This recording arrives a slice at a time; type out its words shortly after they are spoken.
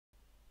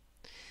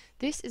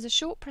This is a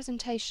short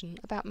presentation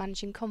about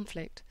managing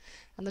conflict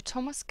and the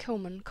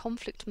Kilmann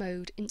conflict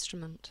mode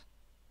instrument.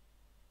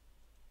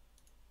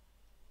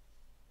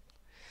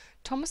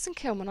 Thomas and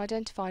Kilmann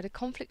identified a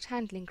conflict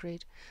handling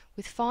grid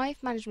with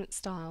 5 management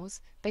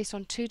styles based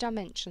on 2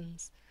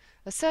 dimensions: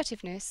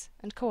 assertiveness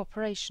and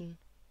cooperation.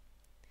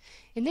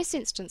 In this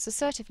instance,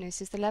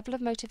 assertiveness is the level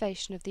of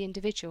motivation of the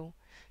individual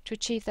to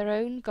achieve their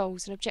own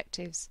goals and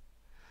objectives,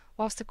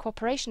 whilst the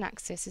cooperation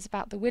axis is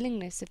about the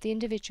willingness of the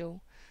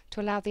individual to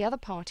allow the other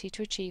party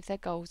to achieve their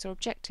goals or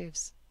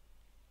objectives.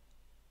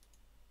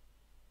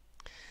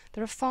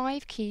 There are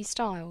 5 key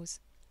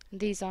styles, and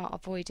these are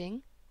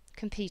avoiding,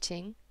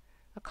 competing,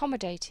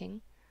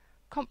 accommodating,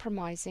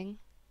 compromising,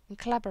 and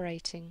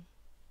collaborating.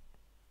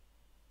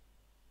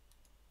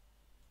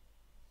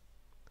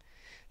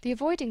 The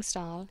avoiding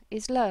style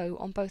is low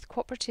on both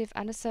cooperative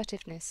and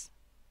assertiveness.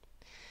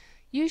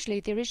 Usually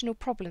the original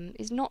problem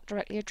is not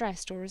directly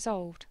addressed or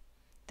resolved.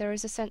 There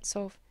is a sense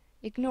of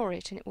ignore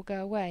it and it will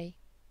go away.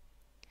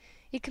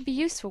 It can be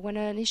useful when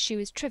an issue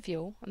is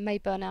trivial and may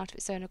burn out of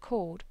its own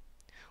accord,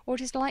 or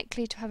it is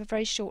likely to have a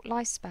very short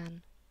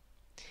lifespan.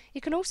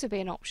 It can also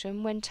be an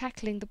option when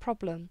tackling the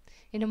problem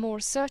in a more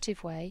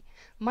assertive way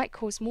might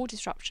cause more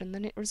disruption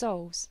than it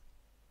resolves.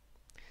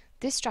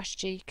 This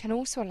strategy can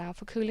also allow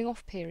for cooling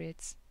off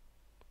periods.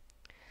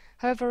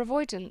 However,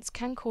 avoidance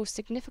can cause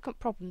significant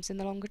problems in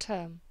the longer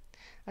term,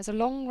 as a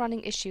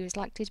long-running issue is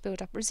likely to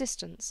build up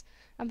resistance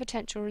and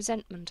potential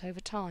resentment over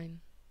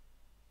time.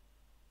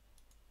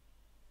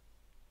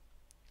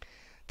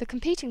 The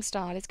competing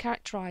style is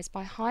characterised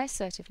by high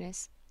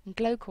assertiveness and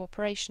low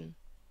cooperation,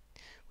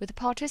 with the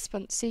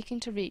participants seeking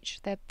to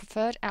reach their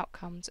preferred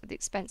outcomes at the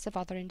expense of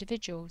other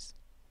individuals.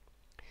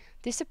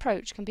 This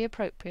approach can be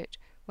appropriate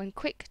when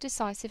quick,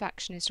 decisive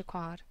action is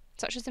required,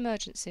 such as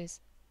emergencies.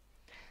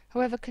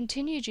 However,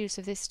 continued use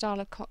of this style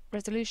of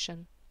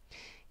resolution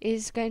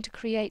is going to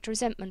create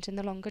resentment in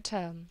the longer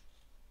term.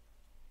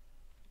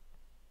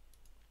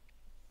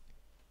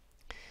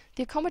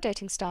 The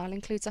accommodating style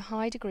includes a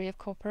high degree of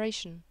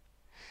cooperation.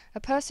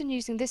 A person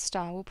using this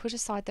style will put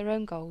aside their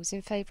own goals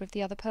in favour of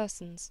the other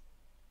person's.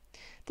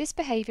 This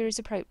behaviour is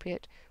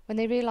appropriate when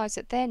they realise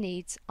that their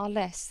needs are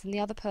less than the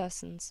other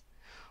person's,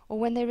 or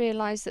when they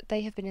realise that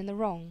they have been in the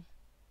wrong.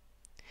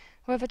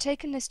 However,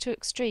 taking this to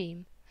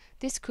extreme,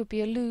 this could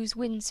be a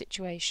lose-win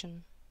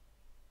situation.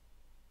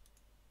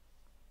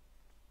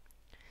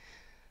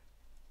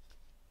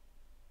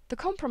 The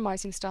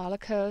compromising style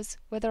occurs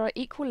where there are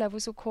equal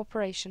levels of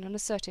cooperation and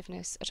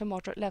assertiveness at a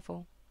moderate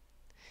level.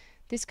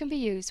 This can be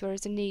used where there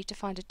is a need to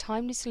find a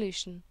timely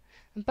solution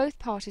and both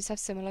parties have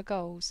similar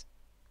goals.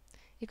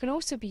 It can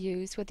also be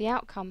used where the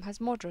outcome has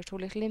moderate or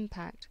little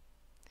impact.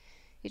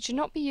 It should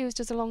not be used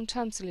as a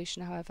long-term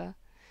solution, however,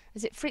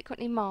 as it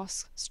frequently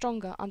masks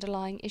stronger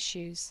underlying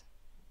issues.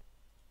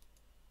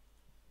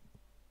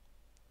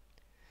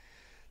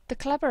 The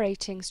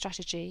collaborating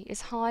strategy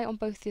is high on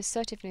both the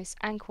assertiveness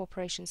and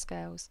cooperation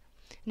scales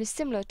and is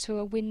similar to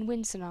a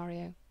win-win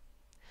scenario.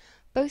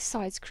 Both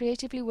sides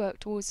creatively work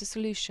towards a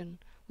solution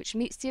which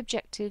meets the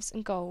objectives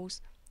and goals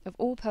of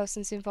all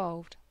persons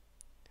involved.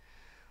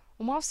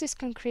 And whilst this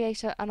can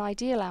create an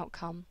ideal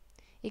outcome,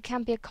 it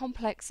can be a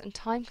complex and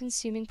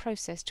time-consuming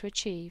process to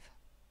achieve.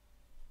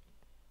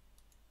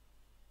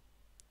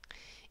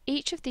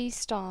 Each of these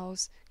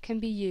styles can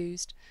be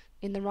used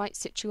in the right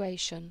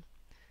situation,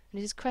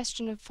 and it is a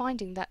question of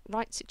finding that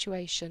right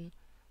situation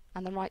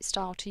and the right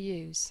style to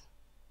use.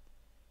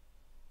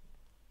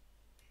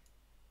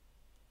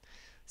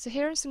 So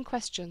here are some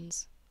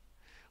questions.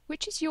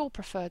 Which is your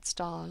preferred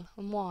style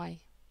and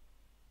why?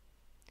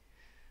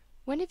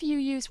 When have you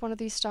used one of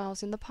these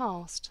styles in the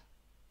past?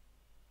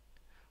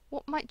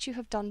 What might you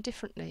have done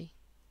differently?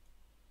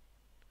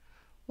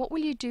 What will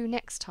you do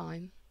next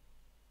time?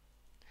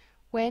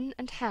 When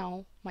and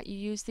how might you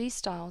use these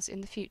styles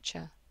in the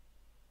future?